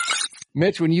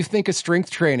Mitch, when you think of strength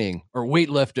training or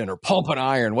weightlifting or pumping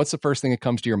iron, what's the first thing that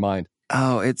comes to your mind?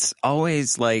 Oh, it's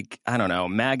always like, I don't know,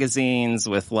 magazines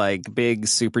with like big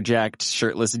super jacked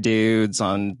shirtless dudes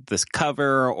on this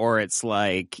cover, or it's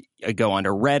like I go onto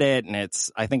Reddit and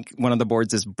I think one of the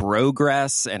boards is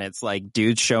Brogress, and it's like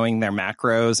dudes showing their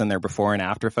macros and their before and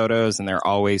after photos, and they're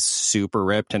always super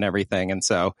ripped and everything. And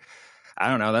so I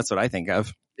don't know, that's what I think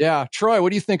of. Yeah. Troy,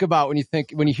 what do you think about when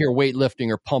you hear weightlifting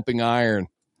or pumping iron?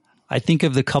 I think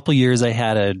of the couple years I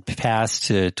had a pass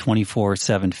to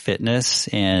 24/7 fitness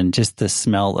and just the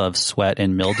smell of sweat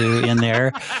and mildew in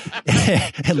there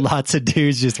and lots of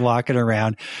dudes just walking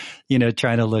around,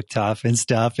 trying to look tough and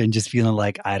stuff and just feeling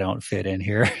like I don't fit in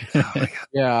here. Oh my God.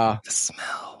 Yeah. The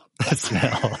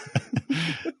smell.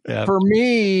 Yeah. For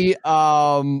me,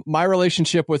 my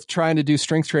relationship with trying to do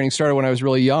strength training started when I was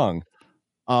really young.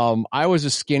 I was a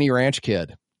skinny ranch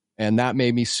kid. And that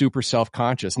made me super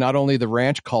self-conscious. Not only the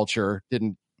ranch culture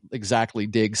didn't exactly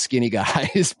dig skinny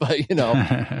guys, but,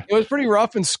 it was pretty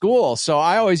rough in school. So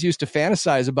I always used to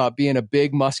fantasize about being a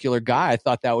big muscular guy. I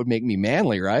thought that would make me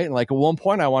manly, right? And like at one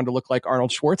point I wanted to look like Arnold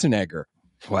Schwarzenegger.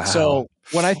 Wow. So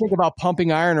when I think about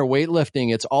pumping iron or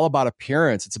weightlifting, it's all about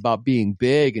appearance. It's about being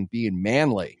big and being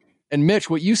manly. And Mitch,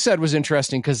 what you said was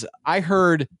interesting because I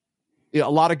heard a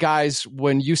lot of guys,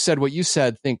 when you said what you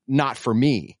said, think not for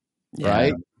me,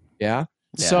 right? Yeah.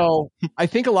 So I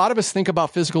think a lot of us think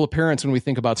about physical appearance when we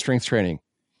think about strength training.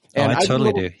 And I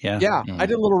totally do. Yeah. Yeah. I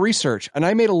did a little research and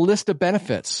I made a list of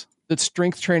benefits that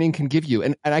strength training can give you.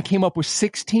 And I came up with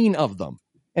 16 of them,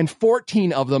 and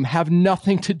 14 of them have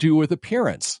nothing to do with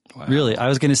appearance. Wow. Really? I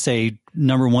was going to say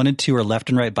number 1 and 2 are left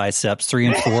and right biceps. 3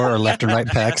 and 4 are left and right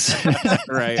pecs.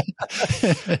 Right.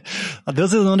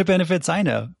 Those are the only benefits I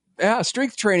know. Yeah.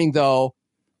 Strength training, though,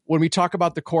 when we talk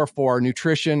about the core 4,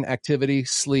 nutrition, activity,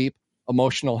 sleep,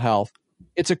 emotional health,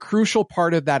 it's a crucial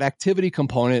part of that activity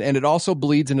component. And it also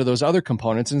bleeds into those other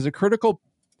components and is a critical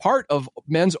part of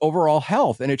men's overall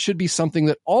health. And it should be something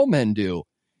that all men do.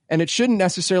 And it shouldn't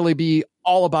necessarily be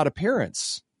all about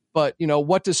appearance. But,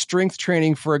 what does strength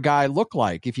training for a guy look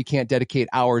like if you can't dedicate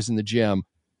hours in the gym?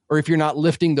 Or if you're not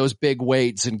lifting those big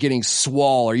weights and getting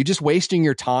swole? Are you just wasting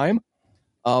your time?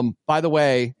 By the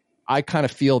way, I kind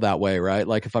of feel that way, right?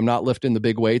 Like if I'm not lifting the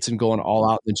big weights and going all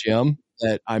out in the gym,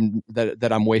 that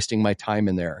I'm wasting my time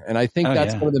in there. And I think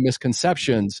that's one of the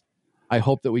misconceptions I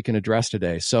hope that we can address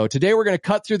today. So today we're going to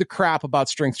cut through the crap about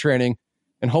strength training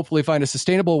and hopefully find a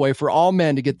sustainable way for all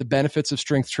men to get the benefits of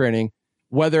strength training,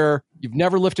 whether you've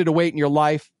never lifted a weight in your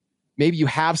life, maybe you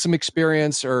have some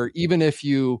experience, or even if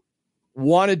you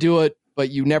want to do it, but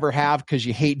you never have because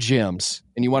you hate gyms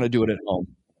and you want to do it at home.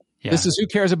 Yeah. This is Who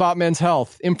Cares About Men's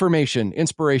Health, information,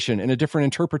 inspiration, and a different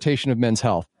interpretation of men's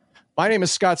health. My name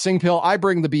is Scott Singpill. I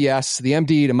bring the BS. The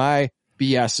MD to my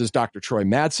BS is Dr. Troy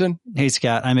Madsen. Hey,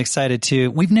 Scott, I'm excited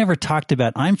too. We've never talked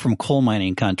about, I'm from coal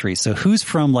mining country. So who's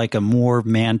from like a more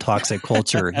man toxic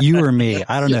culture, you or me?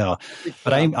 I don't know.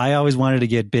 But I always wanted to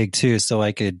get big too. So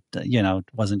I could,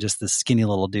 wasn't just this skinny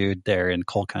little dude there in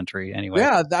coal country anyway.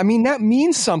 Yeah. I mean, that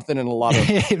means something in a lot of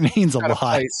it means a lot.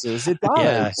 Places. It does.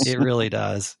 Yeah, it really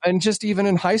does. And just even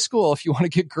in high school, if you want to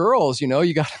get girls, you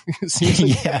got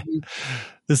to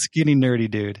the skinny,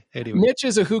 nerdy dude. Anyway. Mitch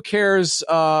is a Who Cares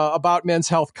About Men's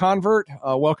Health convert.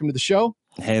 Welcome to the show.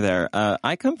 Hey there.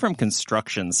 I come from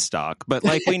construction stock, but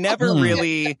like we never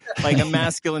really like a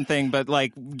masculine thing, but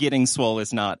like getting swole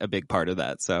is not a big part of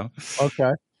that. So,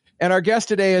 okay. And our guest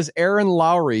today is Aaron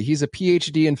Lowry. He's a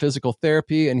PhD in physical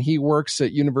therapy, and he works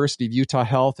at University of Utah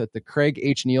Health at the Craig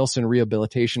H. Nielsen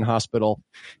Rehabilitation Hospital.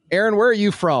 Aaron, where are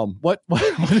you from? What are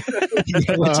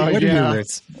your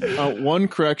roots? One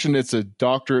correction, it's a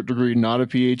doctorate degree, not a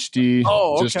PhD.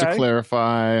 Oh, okay. Just to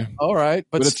clarify. All right.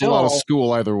 But it's a lot of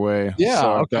school either way. Yeah,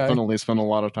 so I've definitely spent a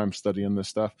lot of time studying this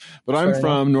stuff. But I'm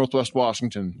from Northwest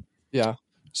Washington. Yeah.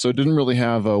 So didn't really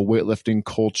have a weightlifting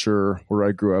culture where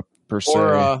I grew up per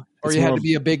se. Or you had to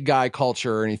be a big guy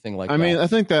culture or anything like that. I mean, I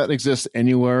think that exists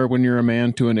anywhere when you're a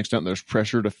man to an extent. There's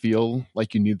pressure to feel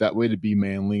like you need that way to be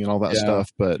manly and all that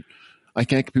stuff. But I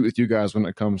can't compete with you guys when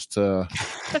it comes to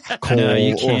coal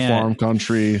or farm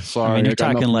country. Sorry. I mean, you're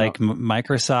talking like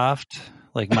Microsoft?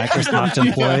 Like Microsoft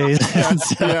employees.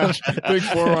 Yeah, big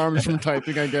forearms from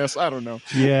typing, I guess. I don't know.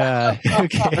 Yeah.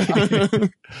 Okay.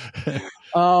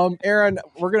 Aaron,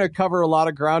 we're going to cover a lot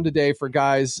of ground today for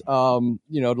guys, to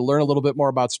learn a little bit more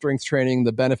about strength training,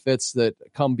 the benefits that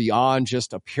come beyond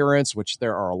just appearance, which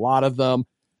there are a lot of them,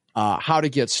 how to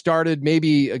get started,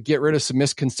 maybe get rid of some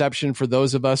misconception for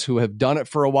those of us who have done it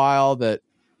for a while that,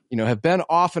 have been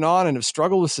off and on and have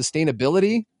struggled with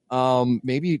sustainability.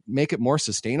 Maybe make it more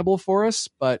sustainable for us.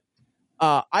 But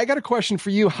I got a question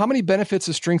for you. How many benefits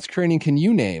of strength training can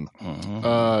you name?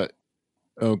 Oh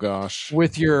gosh.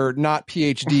 With your not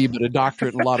PhD, but a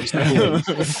doctorate in a lot of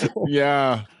schools.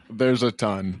 Yeah, there's a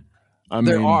ton.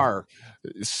 There are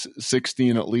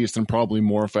 16 at least, and probably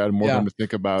more if I had more time to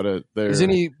think about it. Does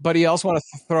anybody else want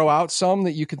to throw out some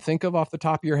that you can think of off the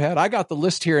top of your head? I got the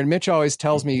list here, and Mitch always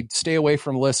tells me stay away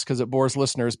from lists because it bores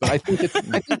listeners. But I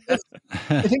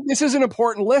think this is an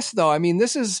important list, though. I mean,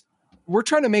 we're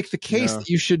trying to make the case that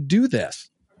you should do this.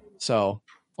 So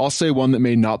I'll say one that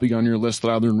may not be on your list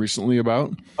that I learned recently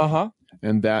about.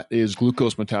 And that is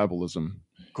glucose metabolism.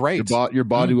 Great. Your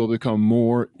body will become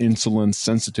more insulin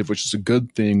sensitive, which is a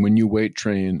good thing when you weight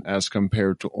train as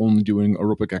compared to only doing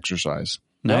aerobic exercise.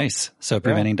 Nice. So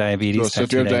preventing diabetes. So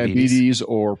if you have diabetes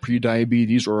or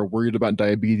pre-diabetes or are worried about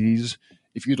diabetes,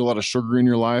 if you eat a lot of sugar in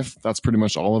your life, that's pretty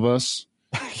much all of us,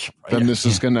 then this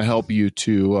is going to help you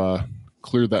to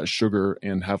clear that sugar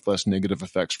and have less negative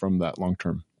effects from that long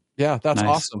term. Yeah, that's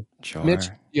awesome. Sure. Mitch,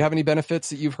 do you have any benefits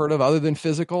that you've heard of other than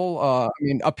physical?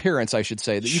 Appearance, I should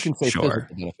say, that you can say physical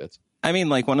benefits. I mean,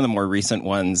 like one of the more recent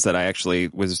ones that I actually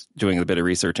was doing a bit of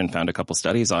research and found a couple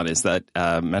studies on is that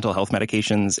mental health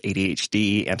medications,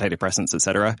 ADHD, antidepressants,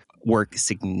 etc., work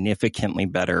significantly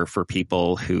better for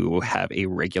people who have a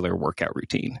regular workout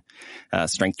routine,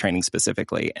 strength training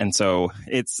specifically. And so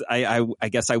I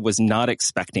guess I was not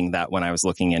expecting that when I was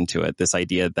looking into it, this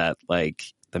idea that like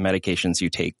the medications you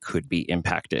take could be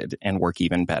impacted and work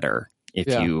even better if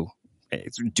you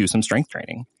do some strength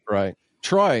training. Right.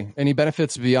 Troy, any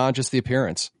benefits beyond just the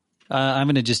appearance? I'm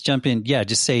going to just jump in. Yeah,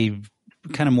 just say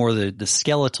kind of more the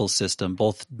skeletal system,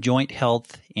 both joint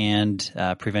health and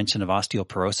prevention of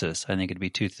osteoporosis. I think it'd be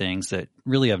two things that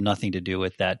really have nothing to do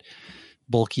with that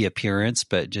bulky appearance,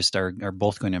 but just are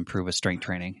both going to improve with strength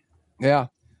training. Yeah.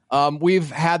 We've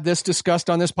had this discussed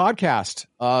on this podcast.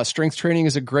 Strength training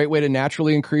is a great way to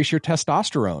naturally increase your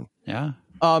testosterone. Yeah.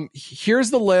 Here's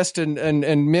the list,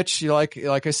 and Mitch, like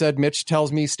I said, Mitch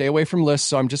tells me stay away from lists,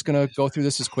 so I'm just going to go through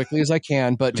this as quickly as I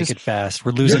can. But make it fast.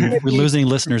 We're losing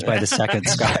listeners by the second,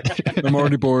 Scott. I'm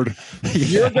already bored.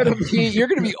 You're going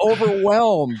to be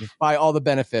overwhelmed by all the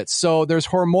benefits. So there's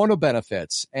hormonal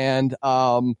benefits, and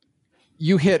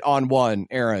you hit on one,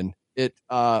 Aaron.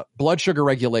 Blood sugar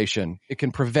regulation. It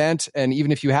can prevent, and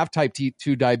even if you have type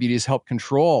 2 diabetes, help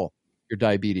control your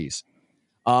diabetes.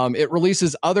 It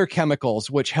releases other chemicals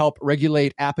which help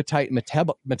regulate appetite and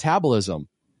metabolism.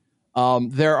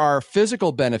 There are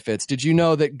physical benefits. Did you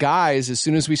know that guys, as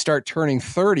soon as we start turning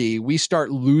 30, we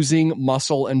start losing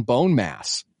muscle and bone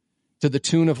mass to the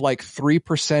tune of like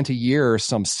 3% a year or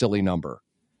some silly number?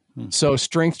 So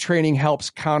strength training helps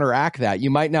counteract that. You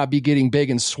might not be getting big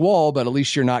and swole, but at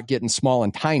least you're not getting small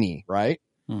and tiny, right?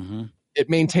 Mm-hmm. It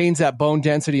maintains that bone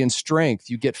density and strength.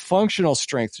 You get functional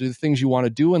strength to do the things you want to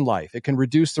do in life. It can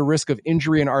reduce the risk of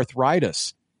injury and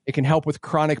arthritis. It can help with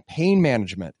chronic pain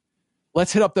management.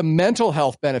 Let's hit up the mental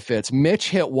health benefits. Mitch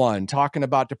hit one talking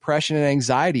about depression and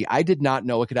anxiety. I did not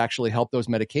know it could actually help those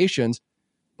medications,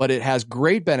 but it has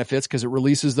great benefits because it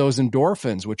releases those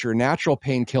endorphins, which are natural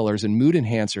painkillers and mood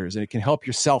enhancers. And it can help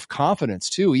your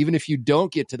self-confidence too, even if you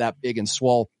don't get to that big and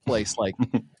swole place like,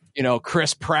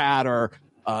 Chris Pratt or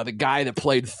the guy that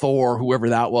played Thor, whoever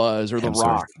that was, or The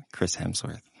Rock. Chris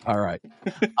Hemsworth. All right.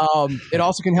 It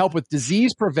also can help with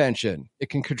disease prevention. It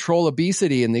can control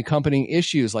obesity and the accompanying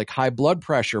issues like high blood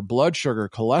pressure, blood sugar,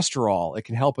 cholesterol. It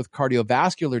can help with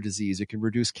cardiovascular disease. It can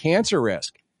reduce cancer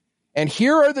risk. And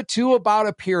here are the two about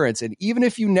appearance. And even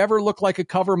if you never look like a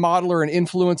cover model or an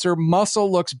influencer, muscle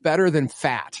looks better than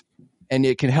fat. And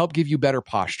it can help give you better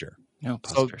posture. No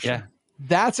posture. So, yeah.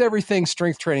 That's everything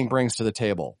strength training brings to the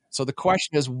table. So the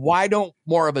question is, why don't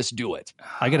more of us do it?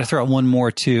 I got to throw out one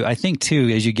more too. I think too,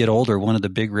 as you get older, one of the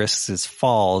big risks is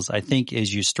falls. I think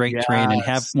as you strength train and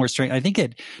have more strength, I think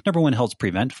it, number one, helps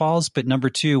prevent falls. But number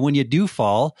two, when you do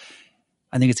fall,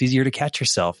 I think it's easier to catch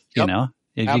yourself,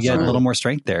 if you get a little more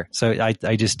strength there. So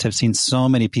I just have seen so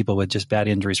many people with just bad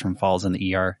injuries from falls in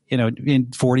the ER, in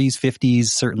 40s, 50s,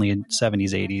 certainly in 70s,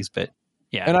 80s, but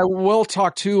yeah. And I will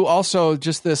talk too, also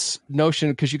just this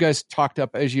notion, because you guys talked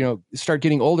up as start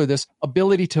getting older, this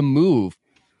ability to move.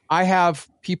 I have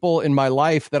people in my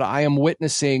life that I am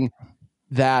witnessing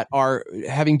that are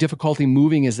having difficulty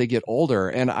moving as they get older.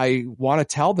 And I want to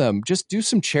tell them, just do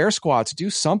some chair squats, do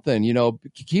something,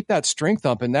 keep that strength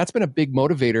up. And that's been a big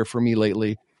motivator for me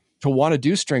lately to want to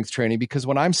do strength training, because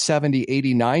when I'm 70,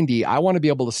 80, 90, I want to be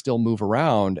able to still move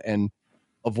around, and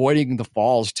avoiding the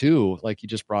falls too, like you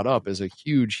just brought up, is a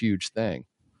huge, huge thing.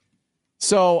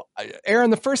 So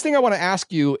Aaron, the first thing I want to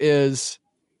ask you is,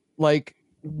 like,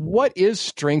 what is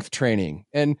strength training?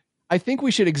 And I think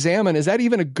we should examine, is that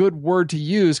even a good word to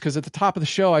use? Because at the top of the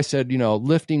show, I said,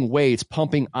 lifting weights,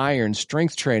 pumping iron,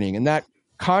 strength training, and that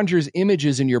conjures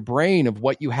images in your brain of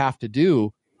what you have to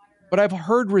do. But I've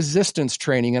heard resistance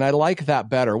training, and I like that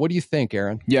better. What do you think,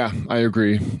 Aaron? Yeah, I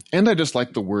agree. And I just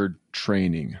like the word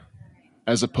training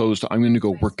as opposed to I'm going to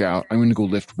go work out, I'm going to go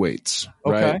lift weights,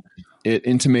 right? Okay. It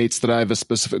intimates that I have a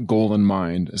specific goal in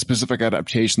mind, a specific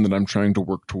adaptation that I'm trying to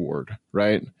work toward,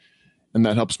 right? And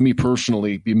that helps me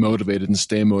personally be motivated and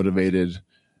stay motivated,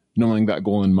 knowing that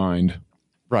goal in mind.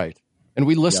 Right. And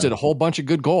we listed a whole bunch of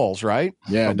good goals, right?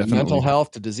 Yeah, From definitely. mental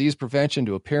health to disease prevention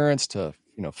to appearance to,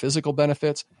 physical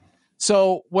benefits.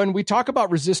 So when we talk about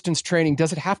resistance training,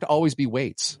 does it have to always be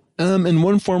weights? In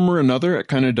one form or another, it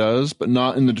kind of does, but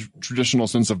not in the traditional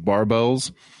sense of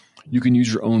barbells. You can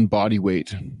use your own body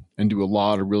weight and do a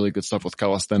lot of really good stuff with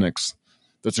calisthenics.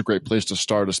 That's a great place to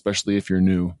start, especially if you're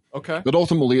new. Okay. But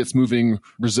ultimately, it's moving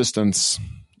resistance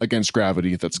against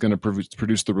gravity that's going to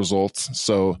produce the results.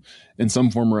 So in some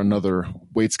form or another,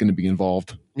 weight's going to be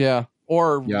involved. Yeah.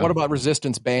 Or what about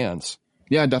resistance bands?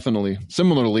 Yeah, definitely.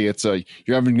 Similarly, it's you're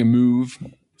having to move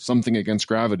something against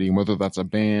gravity, and whether that's a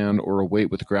band or a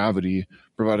weight with gravity,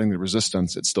 providing the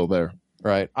resistance, it's still there.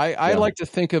 Right. I like to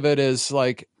think of it as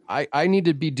like, I need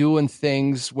to be doing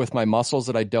things with my muscles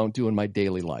that I don't do in my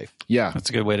daily life. Yeah. That's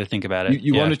a good way to think about it.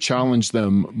 You want to challenge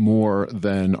them more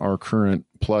than our current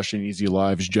plush and easy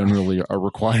lives generally are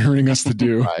requiring us to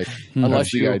do. Right.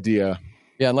 That's the idea.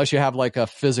 Yeah, unless you have like a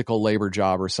physical labor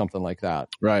job or something like that.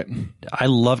 Right. I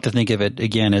love to think of it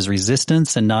again as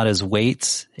resistance and not as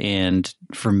weights. And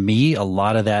for me, a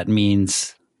lot of that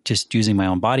means just using my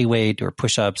own body weight or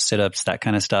push-ups, sit-ups, that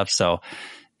kind of stuff. So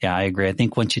yeah, I agree. I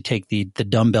think once you take the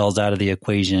dumbbells out of the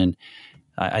equation,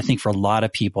 I think for a lot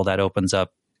of people that opens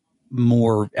up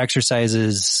more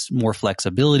exercises, more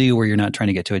flexibility where you're not trying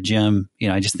to get to a gym.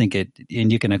 I just think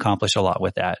and you can accomplish a lot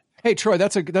with that. Hey, Troy,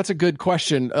 that's a good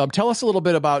question. Tell us a little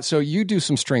bit about, so you do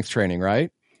some strength training, right?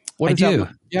 I do.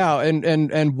 Yeah.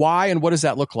 And why, and what does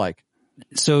that look like?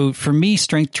 So for me,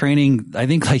 strength training, I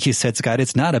think like you said, Scott,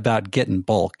 it's not about getting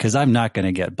bulk because I'm not going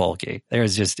to get bulky.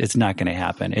 It's not going to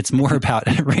happen. It's more about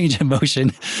range of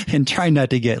motion and trying not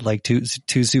to get like too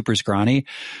super scrawny.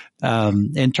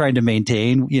 And trying to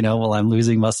maintain, while I'm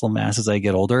losing muscle mass as I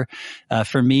get older.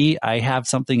 For me, I have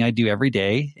something I do every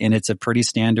day and it's a pretty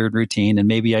standard routine, and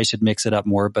maybe I should mix it up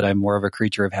more, but I'm more of a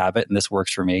creature of habit and this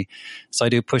works for me. So I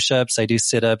do push-ups, I do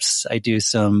sit-ups, I do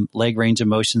some leg range of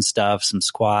motion stuff, some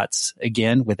squats,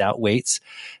 again, without weights.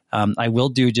 I will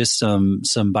do just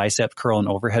some bicep curl and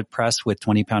overhead press with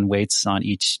 20-pound weights on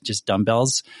each, just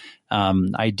dumbbells.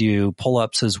 I do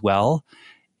pull-ups as well.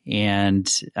 And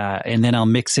then I'll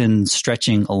mix in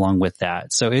stretching along with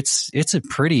that. So it's a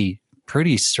pretty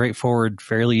straightforward,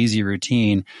 fairly easy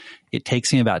routine. It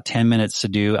takes me about 10 minutes to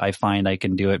do. I find I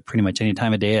can do it pretty much any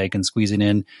time of day. I can squeeze it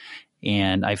in.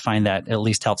 And I find that at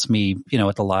least helps me,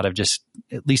 with a lot of just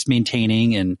at least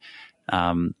maintaining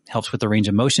and helps with the range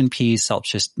of motion piece,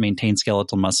 helps just maintain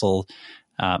skeletal muscle.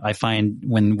 I find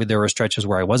when there were stretches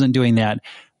where I wasn't doing that,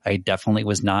 I definitely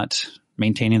was not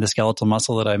maintaining the skeletal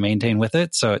muscle that I maintain with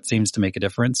it. So it seems to make a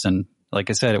difference. And like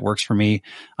I said, it works for me.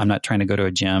 I'm not trying to go to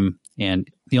a gym, and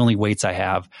the only weights I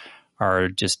have are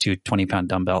just 2 20-pound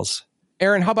dumbbells.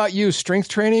 Aaron, how about you? Strength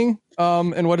training?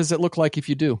 And what does it look like if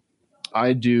you do?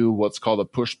 I do what's called a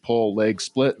push-pull leg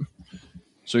split.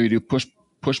 So you do push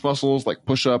muscles like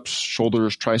push-ups,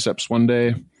 shoulders, triceps one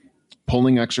day,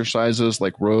 pulling exercises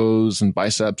like rows and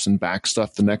biceps and back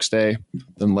stuff the next day,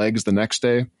 then legs the next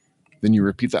day. Then you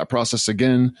repeat that process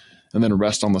again, and then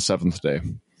rest on the 7th day.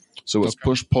 So it's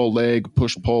push, pull,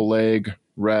 leg,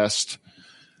 rest.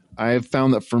 I have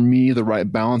found that for me, the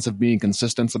right balance of being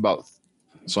consistent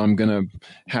so I'm going to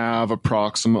have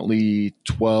approximately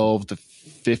 12 to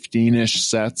 15-ish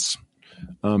sets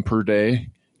per day,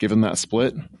 given that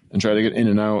split, and try to get in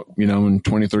and out, in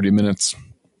 20, 30 minutes.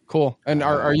 Cool. And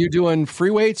are you doing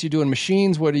free weights? You doing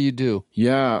machines? What do you do?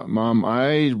 Yeah, Mom,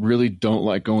 I really don't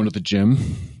like going to the gym.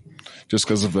 Just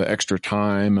because of the extra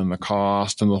time and the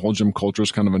cost, and the whole gym culture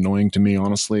is kind of annoying to me,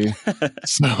 honestly.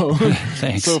 So,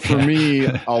 Thanks. So for me,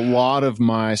 a lot of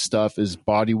my stuff is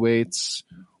body weights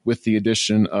with the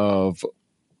addition of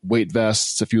weight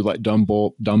vests, if you like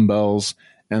dumbbells,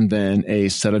 and then a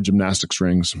set of gymnastics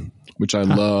rings, which I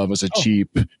love as a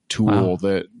cheap tool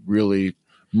that really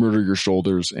murder your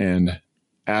shoulders and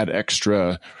add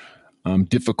extra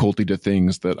difficulty to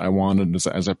things that I wanted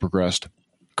as I progressed.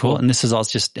 Cool. And this is all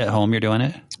just at home you're doing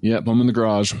it? Yep, I'm in the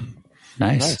garage.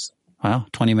 Nice. Wow,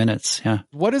 20 minutes. Yeah.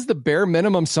 What is the bare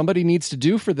minimum somebody needs to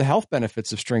do for the health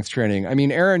benefits of strength training? I mean,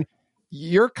 Aaron,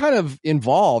 you're kind of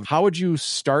involved. How would you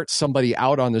start somebody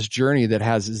out on this journey that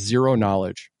has zero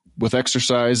knowledge? With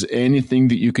exercise, anything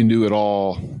that you can do at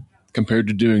all compared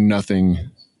to doing nothing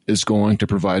is going to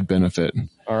provide benefit.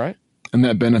 All right. And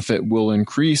that benefit will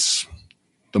increase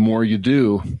the more you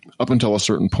do up until a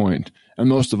certain point. And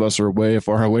most of us are way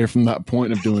far away from that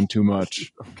point of doing too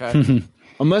much. Okay.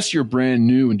 Unless you're brand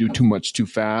new and do too much too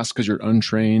fast because you're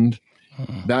untrained,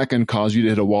 that can cause you to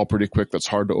hit a wall pretty quick that's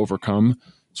hard to overcome.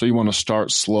 So you want to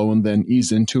start slow and then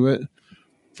ease into it.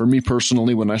 For me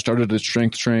personally, when I started to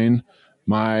strength train,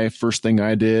 my first thing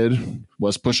I did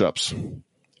was push-ups.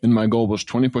 And my goal was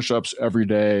 20 push-ups every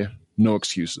day, no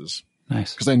excuses.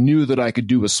 Nice. Because I knew that I could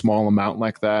do a small amount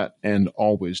like that and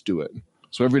always do it.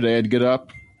 So every day I'd get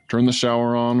up, turn the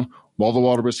shower on while the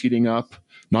water was heating up,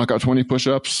 knock out 20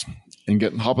 push-ups, and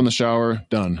hop in the shower,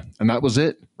 done. And that was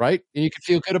it. Right? And you could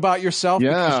feel good about yourself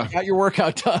because you got your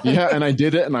workout done. Yeah, and I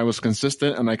did it, and I was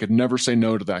consistent, and I could never say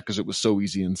no to that because it was so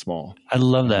easy and small. I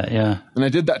love that, yeah. And I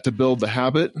did that to build the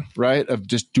habit, right, of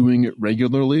just doing it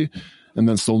regularly, and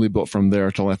then slowly built from there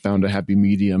until I found a happy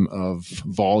medium of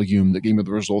volume that gave me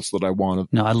the results that I wanted.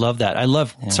 No, I love that. I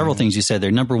love several things you said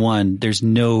there. Number one, there's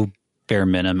no bare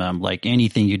minimum. Like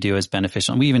anything you do is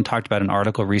beneficial. And we even talked about an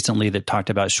article recently that talked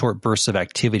about short bursts of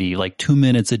activity, like 2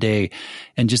 minutes a day,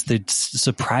 and just the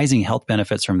surprising health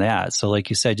benefits from that. So like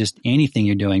you said, just anything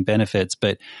you're doing benefits.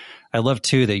 But I love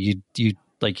too that you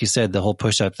like you said, the whole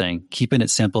push-up thing, keeping it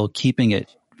simple, keeping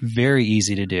it very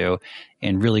easy to do,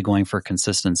 and really going for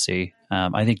consistency.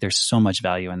 I think there's so much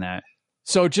value in that.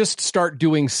 So just start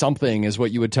doing something is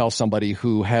what you would tell somebody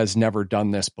who has never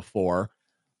done this before.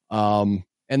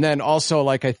 And then also,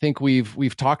 like, I think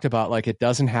we've talked about, like, it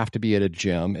doesn't have to be at a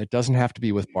gym. It doesn't have to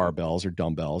be with barbells or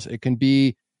dumbbells. It can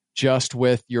be just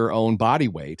with your own body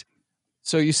weight.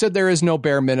 So you said there is no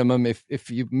bare minimum. If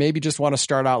you maybe just want to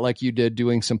start out like you did,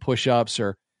 doing some push-ups,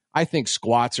 or I think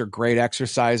squats are great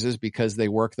exercises because they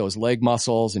work those leg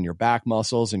muscles and your back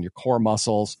muscles and your core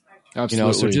muscles.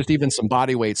 Absolutely. So just even some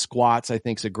body weight squats, I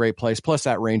think, is a great place. Plus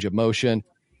that range of motion.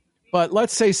 But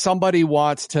let's say somebody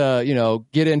wants to,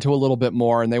 get into a little bit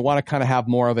more and they want to kind of have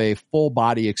more of a full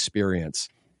body experience.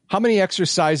 How many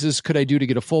exercises could I do to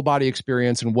get a full body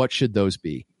experience, and what should those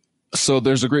be? So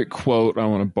there's a great quote I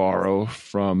want to borrow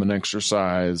from an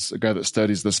exercise, a guy that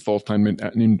studies this full-time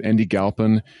named Andy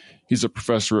Galpin. He's a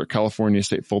professor at California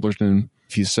State Fullerton.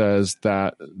 He says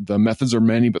that the methods are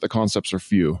many, but the concepts are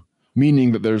few,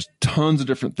 meaning that there's tons of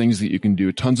different things that you can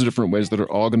do, tons of different ways that are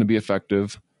all going to be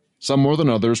effective. Some more than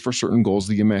others for certain goals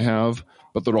that you may have,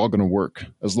 but they're all going to work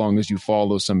as long as you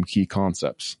follow some key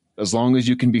concepts. As long as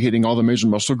you can be hitting all the major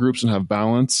muscle groups and have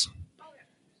balance.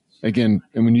 Again,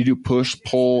 and when you do push,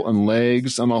 pull, and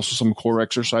legs, and also some core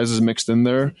exercises mixed in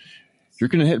there, you're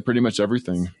going to hit pretty much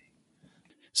everything.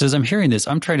 So as I'm hearing this,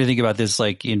 I'm trying to think about this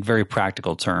like in very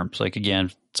practical terms. Like,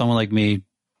 again, someone like me,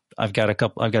 I've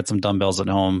got some dumbbells at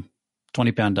home,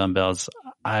 20-pound dumbbells.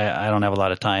 I don't have a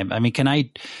lot of time. I mean, can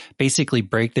I basically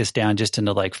break this down just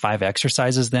into like 5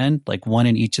 exercises then, like one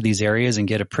in each of these areas, and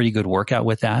get a pretty good workout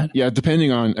with that? Yeah,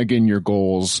 depending on, again, your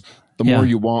goals. The more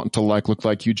you want to look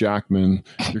like Hugh Jackman,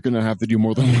 you're going to have to do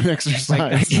more than one exercise.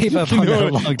 I gave up on that a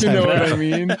long time You know ago. what I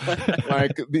mean?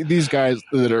 Like these guys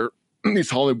that are these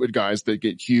Hollywood guys that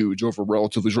get huge over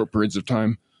relatively short periods of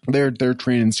time, they're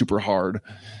training super hard,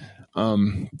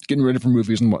 getting ready for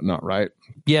movies and whatnot, right?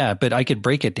 Yeah, but I could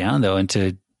break it down though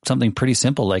into something pretty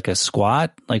simple, like a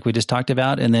squat, like we just talked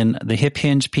about, and then the hip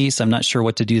hinge piece. I'm not sure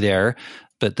what to do there,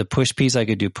 but the push piece, I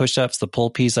could do push-ups. The pull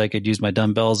piece, I could use my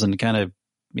dumbbells and kind of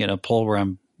pull where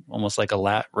I'm almost like a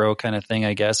lat row kind of thing,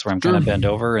 I guess, where I'm kind of bent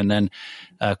over, and then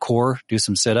core, do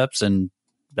some sit-ups, and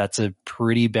that's a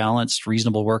pretty balanced,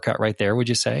 reasonable workout right there. Would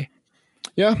you say?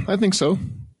 Yeah, I think so.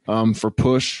 For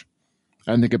push,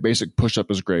 I think a basic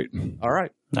push-up is great. All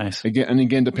right. Nice.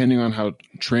 Again, depending on how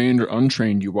trained or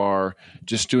untrained you are,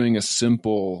 just doing a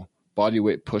simple body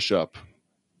weight push-up.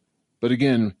 But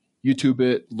again, YouTube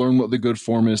it, learn what the good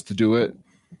form is to do it,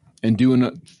 and do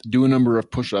a number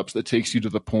of push-ups that takes you to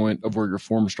the point of where your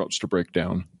form starts to break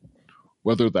down.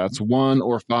 Whether that's 1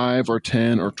 or 5 or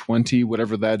 10 or 20,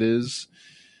 whatever that is,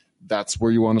 that's where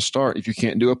you want to start. If you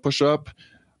can't do a push-up,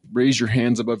 raise your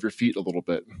hands above your feet a little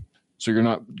bit so you're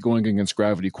not going against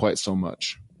gravity quite so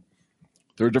much.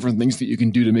 There are different things that you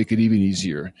can do to make it even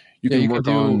easier. You can work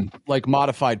on like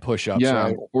modified push-ups,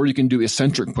 right? Or you can do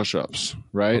eccentric push-ups,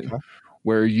 right? Okay.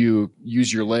 Where you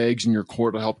use your legs and your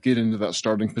core to help get into that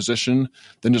starting position,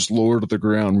 then just lower to the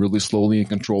ground really slowly and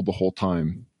control the whole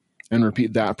time. And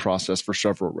repeat that process for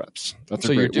several reps. That's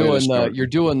so you're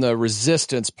doing the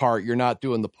resistance part. You're not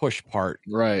doing the push part.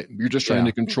 Right. You're just trying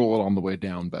to control it on the way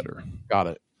down better. Got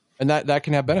it. And that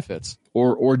can have benefits.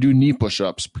 Or do knee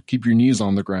push-ups. Keep your knees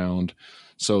on the ground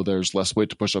so there's less weight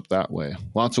to push up that way.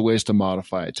 Lots of ways to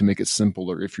modify it to make it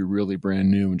simpler if you're really brand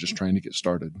new and just trying to get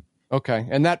started. Okay.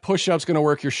 And that push-up's going to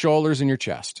work your shoulders and your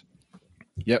chest.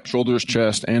 Yep, shoulders,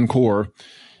 chest, and core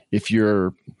if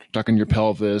you're tucking your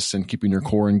pelvis and keeping your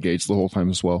core engaged the whole time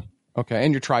as well. Okay.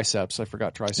 And your triceps. I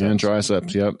forgot triceps. And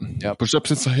triceps, yep.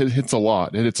 Push-ups, it hits a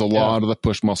lot. It hits a lot of the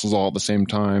push muscles all at the same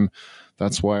time.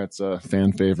 That's why it's a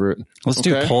fan favorite. Let's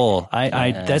do pull.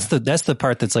 That's the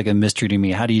part that's like a mystery to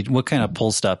me. What kind of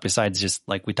pull stuff besides just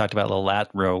like we talked about a lat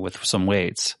row with some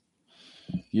weights?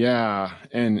 Yeah.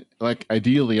 And like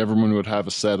ideally everyone would have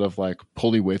a set of like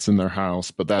pulley weights in their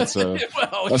house, but that's a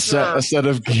set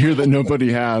of gear that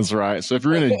nobody has, right? So if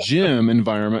you're in a gym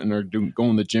environment and are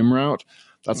going the gym route,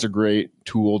 that's a great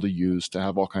tool to use to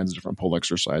have all kinds of different pull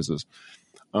exercises.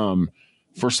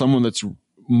 For someone that's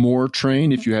more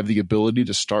trained, if you have the ability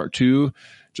to start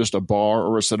just a bar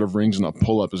or a set of rings and a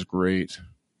pull-up is great.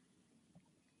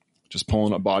 Just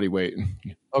pulling up body weight.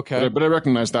 Okay. But I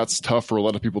recognize that's tough for a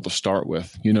lot of people to start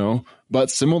with, But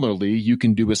similarly, you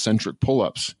can do eccentric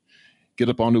pull-ups. Get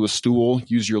up onto a stool,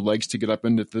 use your legs to get up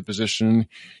into the position,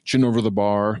 chin over the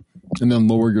bar, and then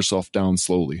lower yourself down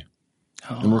slowly.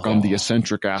 And work on the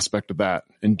eccentric aspect of that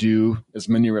and do as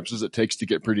many reps as it takes to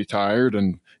get pretty tired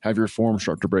and have your form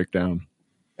start to break down.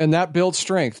 And that builds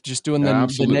strength, just doing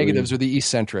the negatives or the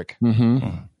eccentric,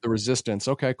 the resistance.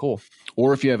 Okay, cool.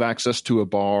 Or if you have access to a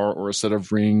bar or a set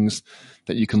of rings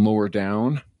that you can lower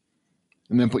down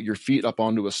and then put your feet up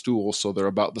onto a stool so they're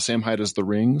about the same height as the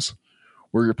rings,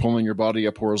 where you're pulling your body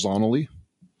up horizontally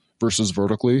versus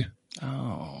vertically.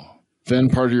 Oh. Then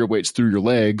part of your weight's through your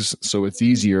legs, so it's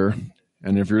easier.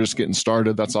 And if you're just getting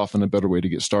started, that's often a better way to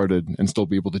get started and still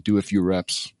be able to do a few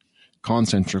reps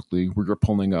concentrically where you're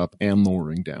pulling up and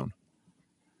lowering down.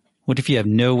 What if you have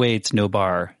no weights, no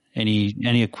bar?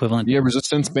 Any equivalent? Yeah,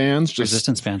 resistance bands. Just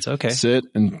resistance bands. Okay. Sit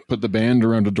and put the band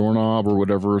around a doorknob or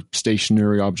whatever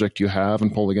stationary object you have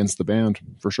and pull against the band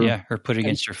for sure. Yeah, or put it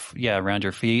against around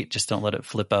your feet. Just don't let it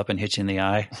flip up and hit you in the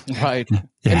eye. Right. Yeah.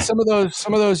 And some of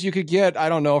those you could get, I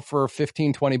don't know, for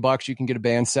 $15-20, you can get a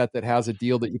band set that has a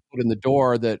deal that you put in the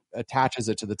door that attaches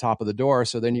it to the top of the door.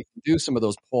 So then you can do some of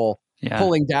those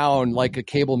pulling down like a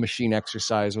cable machine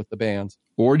exercise with the bands.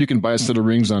 Or you can buy a set of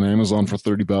rings on Amazon for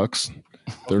 $30.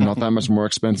 They're not that much more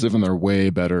expensive and they're way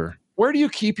better. Where do you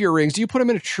keep your rings? Do you put them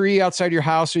in a tree outside your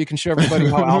house so you can show everybody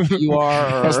how alpha you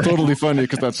are? Or? That's totally funny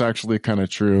because that's actually kind of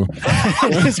true.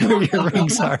 That's where your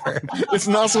rings are. It's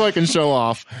not so I can show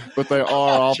off, but they are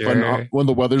often when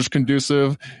the weather's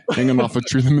conducive, hanging off a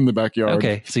tree them in the backyard.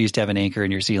 Okay, so you used to have an anchor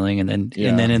in your ceiling, and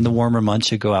then in the warmer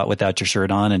months you go out without your shirt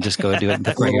on and just go do it in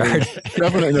the front yard.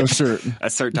 Definitely no shirt. A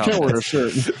shirt. You can't wear a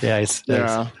shirt.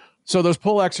 Yeah. So those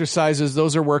pull exercises,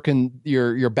 those are working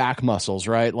your back muscles,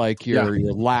 right? Like your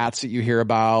lats that you hear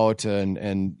about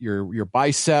and your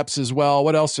biceps as well.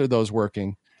 What else are those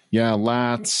working? Yeah,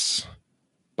 lats,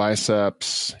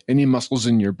 biceps, any muscles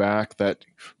in your back that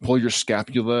pull your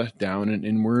scapula down and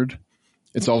inward.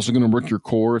 It's also going to work your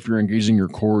core if you're engaging your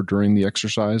core during the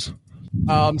exercise.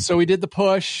 So we did the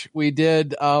push. We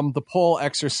did the pull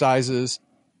exercises.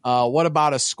 What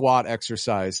about a squat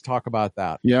exercise? Talk about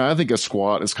that. Yeah, I think a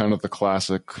squat is kind of the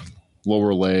classic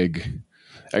lower leg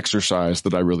exercise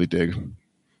that I really dig.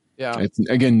 Yeah. It's,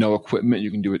 again, no equipment.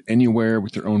 You can do it anywhere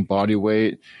with your own body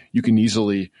weight. You can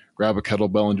easily grab a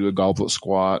kettlebell and do a goblet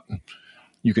squat.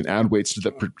 You can add weights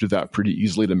to that pretty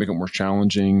easily to make it more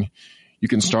challenging. You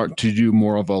can start to do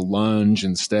more of a lunge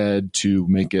instead to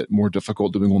make it more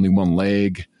difficult doing only one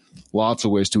leg. Lots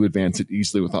of ways to advance it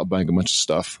easily without buying a bunch of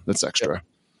stuff that's extra. Yep.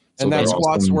 And that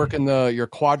squat's working your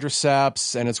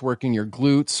quadriceps and it's working your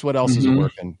glutes. What else is it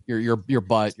working? Your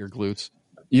butt, your glutes.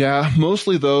 Yeah,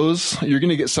 mostly those. You're going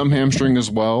to get some hamstring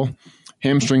as well.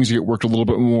 Hamstrings get worked a little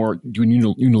bit more doing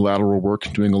unilateral work,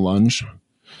 doing a lunge.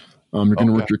 You're going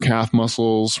to work your calf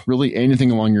muscles, really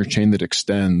anything along your chain that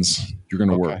extends, you're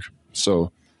going to work.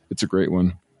 So it's a great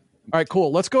one. All right,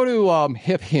 cool. Let's go to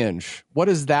hip hinge. What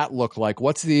does that look like?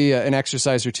 What's an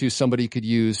exercise or two somebody could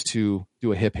use to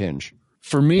do a hip hinge?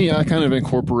 For me, I kind of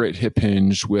incorporate hip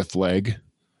hinge with leg.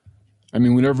 I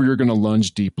mean, whenever you're going to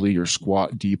lunge deeply or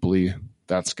squat deeply,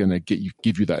 that's going to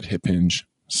give you that hip hinge.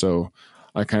 So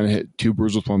I kind of hit two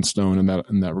birds with one stone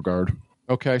in that regard.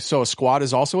 Okay, so a squat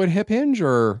is also a hip hinge,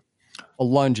 or a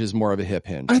lunge is more of a hip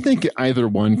hinge? I think either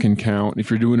one can count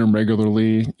if you're doing them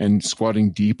regularly and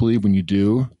squatting deeply when you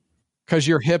do. Because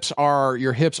your hips are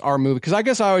moving. Because I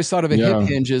guess I always thought of a hip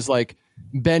hinge as like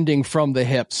bending from the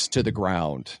hips to the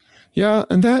ground. Yeah,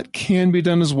 and that can be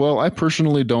done as well. I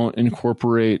personally don't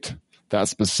incorporate that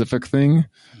specific thing.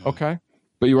 Okay.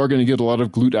 but you are going to get a lot of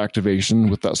glute activation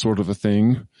with that sort of a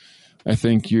thing. I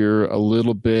think you're a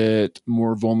little bit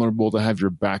more vulnerable to have your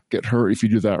back get hurt if you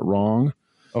do that wrong.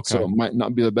 Okay. So it might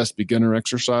not be the best beginner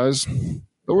exercise,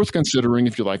 but worth considering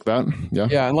if you like that. Yeah.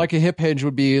 Yeah. And like a hip hinge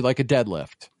would be like a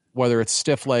deadlift, whether it's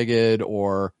stiff legged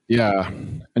or. Yeah.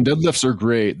 And deadlifts are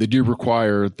great. They do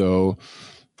require, though,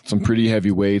 some pretty heavy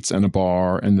weights and a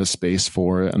bar and the space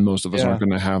for it. And most of us aren't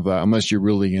going to have that unless you're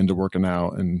really into working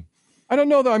out. And I don't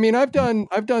know though. I mean, I've done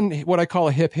what I call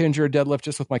a hip hinge or a deadlift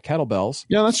just with my kettlebells.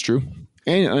 Yeah, that's true.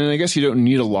 And I guess you don't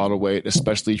need a lot of weight,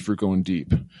 especially if you're going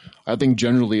deep. I think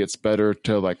generally it's better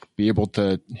to like be able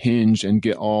to hinge and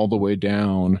get all the way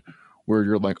down where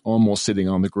you're like almost sitting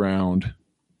on the ground,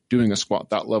 doing a squat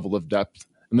that level of depth,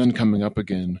 and then coming up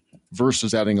again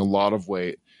versus adding a lot of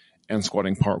weight and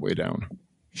squatting part way down.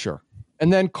 Sure.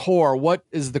 And then core, what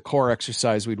is the core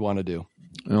exercise we'd want to do?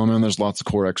 Oh man, there's lots of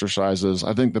core exercises.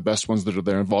 I think the best ones that are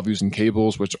there involve using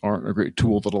cables, which aren't a great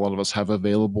tool that a lot of us have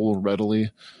available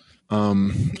readily.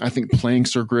 I think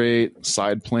planks are great,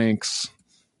 side planks.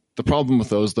 The problem with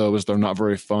those, though, is they're not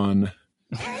very fun.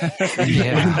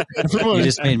 Yeah. You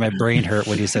just made my brain hurt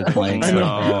when you said planks. I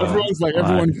know.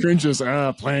 Everyone cringes.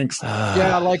 Planks. A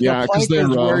plank is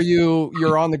where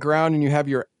you're on the ground and you have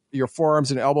your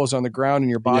forearms and elbows on the ground and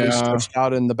your body stretched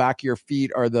out, and the back of your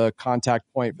feet are the contact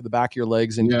point for the back of your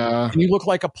legs. And you look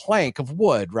like a plank of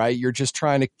wood, right? You're just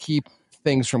trying to keep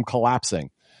things from collapsing.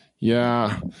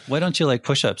 Yeah. Why don't you like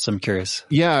push-ups? I'm curious.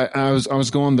 Yeah, I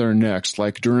was going there next.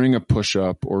 Like during a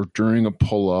push-up or during a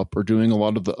pull-up or doing a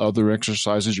lot of the other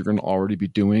exercises you're going to already be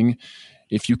doing,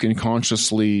 if you can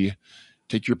consciously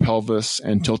take your pelvis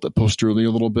and tilt it posteriorly a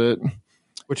little bit.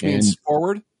 Which means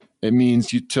forward? It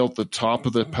means you tilt the top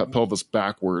of the pelvis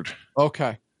backward.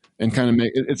 Okay. And kind of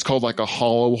it's called like a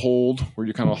hollow hold, where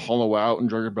you kind of hollow out and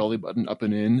draw your belly button up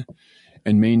and in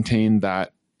and maintain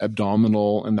that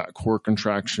abdominal and that core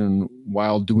contraction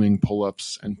while doing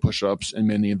pull-ups and push-ups and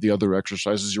many of the other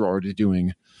exercises you're already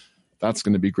doing. That's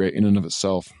going to be great in and of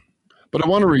itself. But I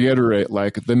want to reiterate,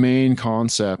 like, the main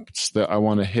concepts that I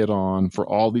want to hit on for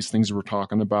all these things we're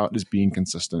talking about is being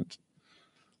consistent.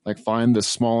 Like, find the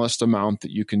smallest amount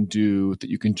that you can do, that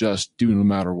you can just do no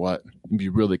matter what, and be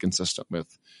really consistent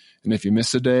with. And if you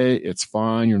miss a day, it's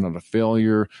fine. You're not a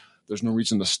failure. There's no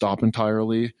reason to stop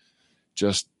entirely.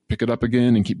 Just pick it up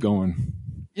again and keep going.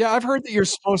 Yeah, I've heard that you're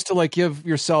supposed to like give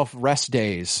yourself rest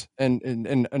days,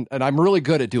 and I'm really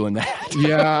good at doing that.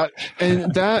 Yeah,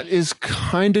 and that is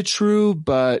kind of true,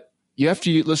 but you have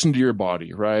to listen to your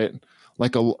body, right?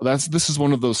 Like this is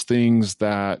one of those things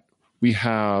that we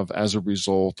have as a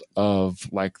result of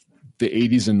like the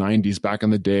 80s and 90s back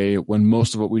in the day, when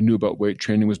most of what we knew about weight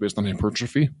training was based on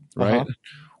hypertrophy, right?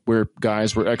 Where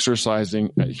guys were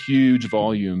exercising at huge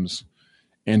volumes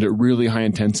and at really high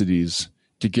intensities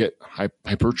to get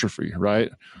hypertrophy,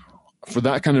 right? For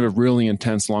that kind of a really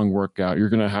intense long workout, you're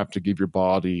going to have to give your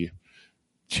body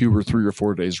 2 or 3 or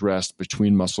 4 days rest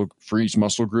for each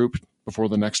muscle group before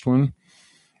the next one.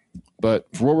 But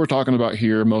for what we're talking about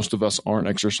here, most of us aren't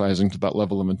exercising to that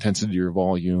level of intensity or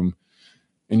volume,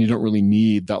 and you don't really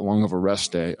need that long of a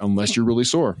rest day unless you're really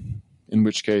sore, in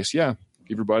which case, give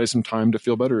your body some time to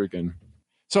feel better again.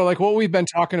 So like what we've been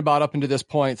talking about up until this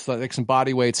point, so like some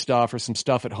body weight stuff or some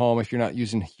stuff at home, if you're not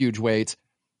using huge weights,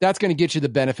 that's going to get you the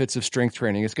benefits of strength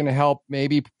training. It's going to help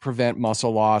maybe prevent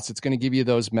muscle loss. It's going to give you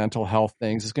those mental health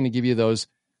things. It's going to give you those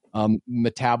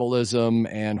metabolism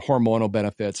and hormonal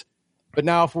benefits. But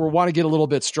now if we want to get a little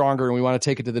bit stronger and we want to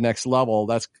take it to the next level,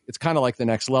 it's kind of like the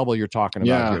next level you're talking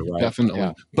about here, right? Definitely.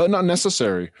 Yeah. But not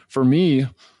necessary. For me,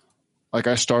 like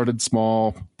I started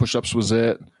small, push-ups was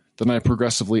it. Then I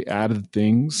progressively added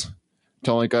things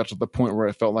until I got to the point where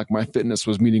I felt like my fitness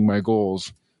was meeting my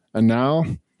goals. And now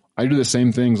I do the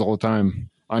same things all the time.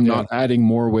 I'm not adding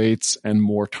more weights and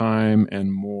more time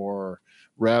and more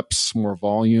reps, more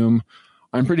volume.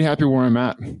 I'm pretty happy where I'm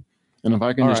at. And if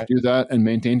I can do that and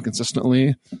maintain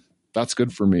consistently, that's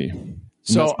good for me.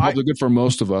 So that's probably good for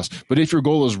most of us. But if your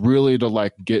goal is really to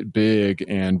like get big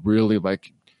and really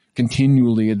like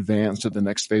continually advance to the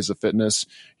next phase of fitness,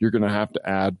 you're going to have to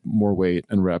add more weight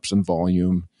and reps and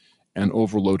volume and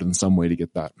overload in some way to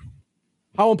get that.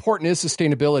 How important is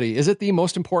sustainability? Is it the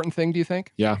most important thing, do you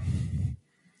think? Yeah.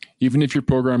 Even if your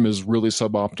program is really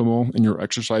suboptimal and you're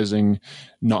exercising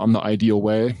not in the ideal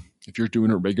way, if you're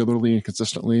doing it regularly and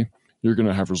consistently, you're going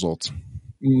to have results.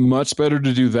 Much better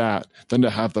to do that than to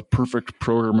have the perfect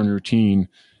program and routine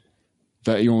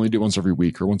that you only do once every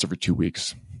week or once every 2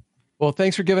 weeks. Well,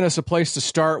 thanks for giving us a place to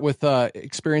start with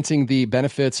experiencing the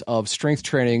benefits of strength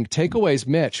training. Takeaways,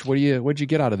 Mitch, what'd you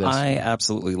get out of this? I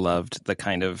absolutely loved the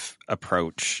kind of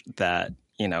approach that,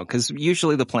 because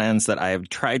usually the plans that I've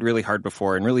tried really hard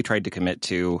before and really tried to commit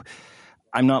to,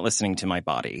 I'm not listening to my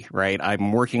body, right?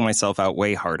 I'm working myself out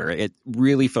way harder. It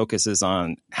really focuses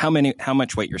on how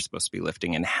much weight you're supposed to be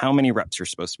lifting and how many reps you're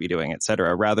supposed to be doing, et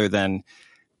cetera, rather than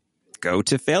go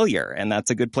to failure. And that's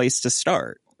a good place to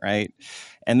start, right?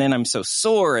 And then I'm so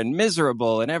sore and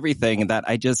miserable and everything that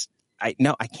I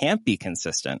can't be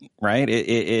consistent, right?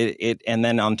 And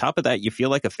then on top of that, you feel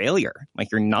like a failure.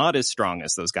 Like you're not as strong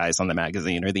as those guys on the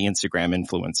magazine or the Instagram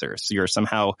influencers. So you're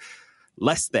somehow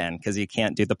less than because you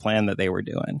can't do the plan that they were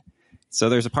doing. So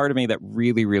there's a part of me that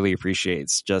really, really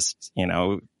appreciates just,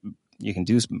 you can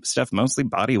do stuff mostly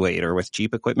body weight or with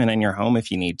cheap equipment in your home if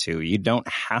you need to. You don't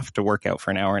have to work out for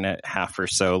an hour and a half or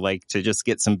so, like to just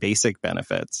get some basic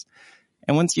benefits.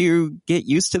 And once you get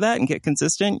used to that and get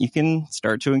consistent, you can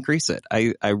start to increase it.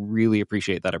 I really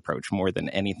appreciate that approach more than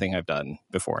anything I've done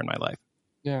before in my life.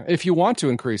 Yeah. If you want to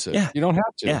increase it, you don't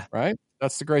have to, right?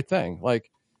 That's the great thing. Like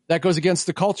that goes against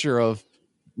the culture of,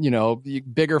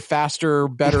 bigger, faster,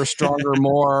 better, stronger,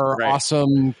 more right.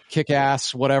 Awesome,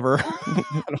 kick-ass, whatever. I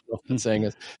don't know what the saying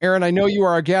is. Aaron, I know you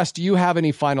are our guest. Do you have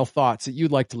any final thoughts that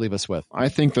you'd like to leave us with? I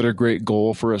think that a great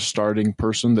goal for a starting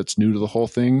person that's new to the whole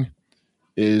thing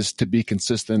is to be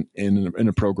consistent in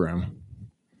a program.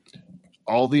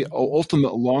 All the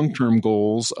ultimate long-term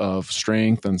goals of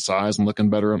strength and size and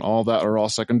looking better and all that are all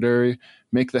secondary.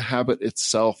 Make the habit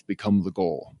itself become the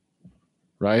goal,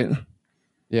 right?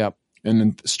 Yeah. And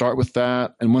then start with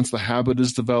that. And once the habit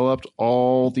is developed,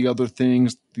 all the other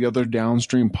things, the other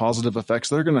downstream positive effects,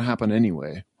 they're going to happen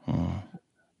anyway.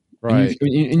 Right.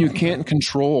 And you can't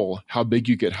control how big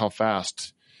you get, how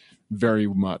fast very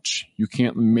much. You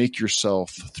can't make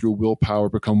yourself through willpower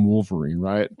become Wolverine,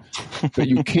 right? But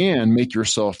you can make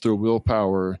yourself through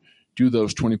willpower do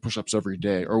those 20 push-ups every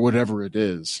day or whatever it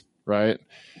is, right?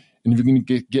 And if you're going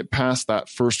to get past that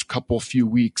first few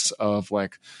weeks of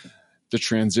like the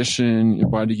transition, your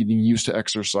body getting used to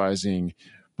exercising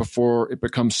before it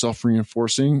becomes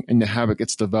self-reinforcing and the habit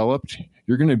gets developed,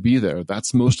 you're going to be there.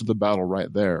 That's most of the battle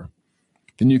right there.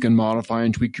 Then you can modify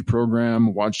and tweak your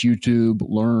program, watch YouTube,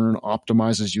 learn,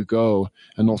 optimize as you go,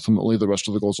 and ultimately the rest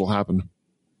of the goals will happen.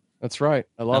 That's right.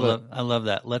 I love it. I love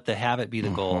that. Let the habit be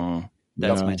the goal.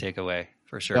 That's my takeaway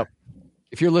for sure. Yep.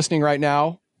 If you're listening right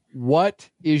now, what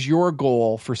is your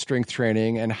goal for strength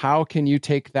training and how can you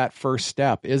take that first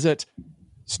step? Is it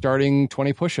starting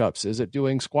 20 push-ups? Is it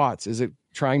doing squats? Is it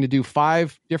trying to do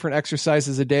 5 different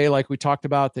exercises a day like we talked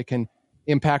about that can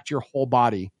impact your whole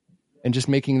body and just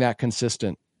making that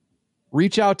consistent?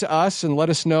 Reach out to us and let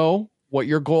us know what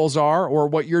your goals are or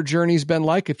what your journey's been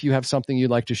like if you have something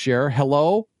you'd like to share.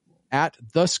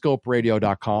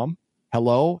 hello@thescoperadio.com.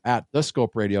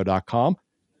 hello@thescoperadio.com.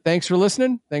 Thanks for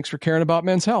listening. Thanks for caring about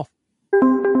men's health.